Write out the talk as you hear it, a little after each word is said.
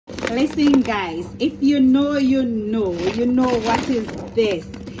Listen guys, if you know, you know what is this.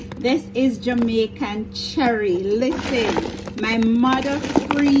 This is Jamaican cherry. Listen, my mother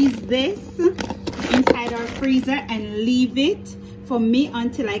freeze this inside our freezer and leave it for me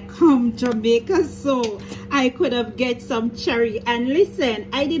until I come Jamaica, so I could have get some cherry. And listen,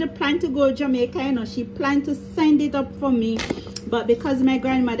 I didn't plan to go Jamaica, you know, she planned to send it up for me, but because my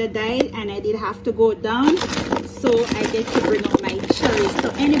grandmother died and I did have to go down, so I get to bring up my cherries.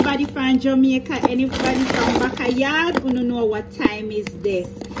 So anybody from Jamaica, anybody from backyard, you know what time is this.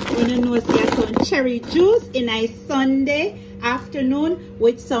 You know there's some cherry juice in a Sunday afternoon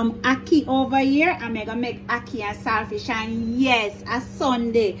with some ackee over here. I'm gonna make ackee and saltfish, and yes, a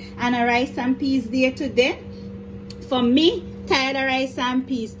Sunday and a rice and peas there today. For me, tired of rice and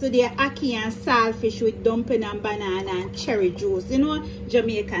peas today, ackee and saltfish with dumpling and banana and cherry juice, you know,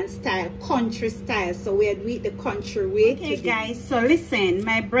 Jamaican style, country style. So we're doing the country way. Okay guys, so listen,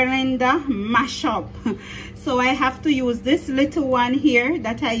 my blender mash up. So I have to use this little one here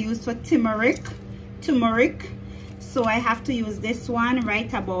that I use for turmeric. So I have to use this one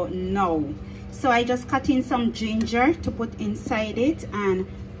right about now. So I just cut in some ginger to put inside it and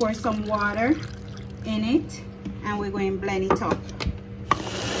pour some water in it, and we're going to blend it up.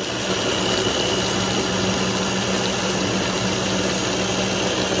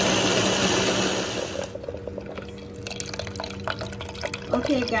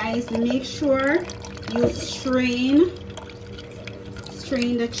 Okay guys, make sure you strain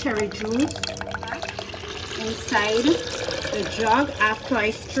the cherry juice inside the jug after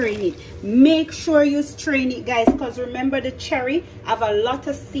I strain it. Make sure you strain it guys, because remember the cherry have a lot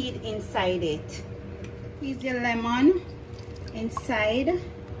of seed inside it. Squeeze your lemon inside,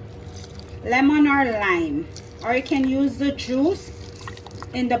 lemon or lime, or you can use the juice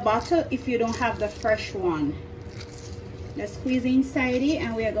in the bottle if you don't have the fresh one. Let's squeeze inside it,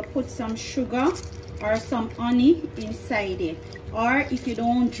 and we are going to put some sugar or some honey inside it. Or if you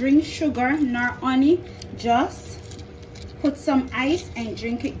don't drink sugar nor honey, just put some ice and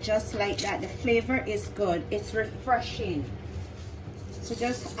drink it just like that. The flavor is good, it's refreshing. So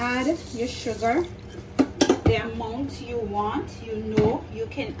just add your sugar, the amount you want, you know, you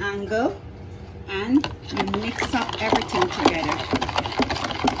can angle, and mix up everything together.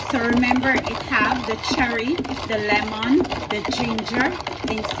 So remember, it have the cherry, the lemon, the ginger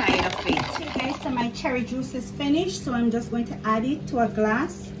inside of it. Okay, so my cherry juice is finished, so I'm just going to add it to a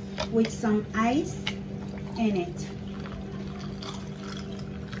glass with some ice in it.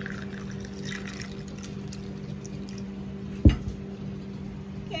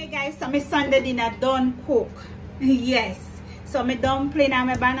 Okay guys, so my Sunday dinner done cook. Yes, so my dumpling and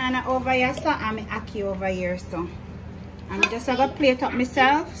my banana over here, so and my ackee over here, so I'm just gonna plate up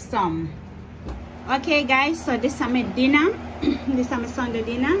myself some. Okay guys, so this is my dinner. This is my Sunday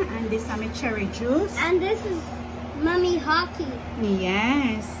dinner, and this is my cherry juice. And this is mommy hockey.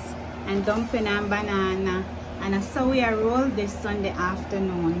 Yes, and dumpling and banana. And a soya roll this Sunday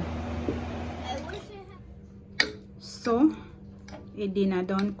afternoon. So, a dinner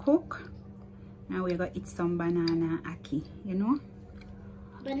done cook. Now we're gonna eat some banana ackee, you know?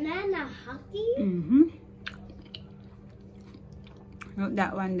 Banana hockey? Mm-hmm. Look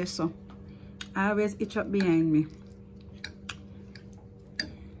that one there, so I always itch up behind me.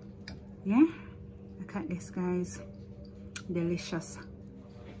 Yeah, look at this guys, delicious.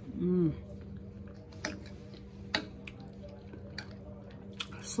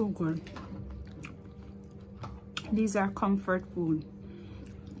 So good. These are comfort food.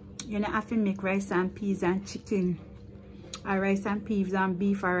 You don't have to make rice and peas and chicken, or rice and peas and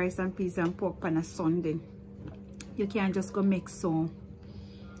beef, or rice and peas and pork on a Sunday. You can just go make some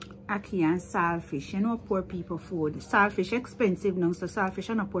ackee and saltfish. You know, poor people food. Saltfish expensive now, so saltfish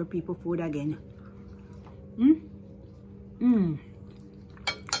are not poor people food again.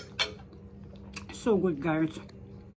 So good guys.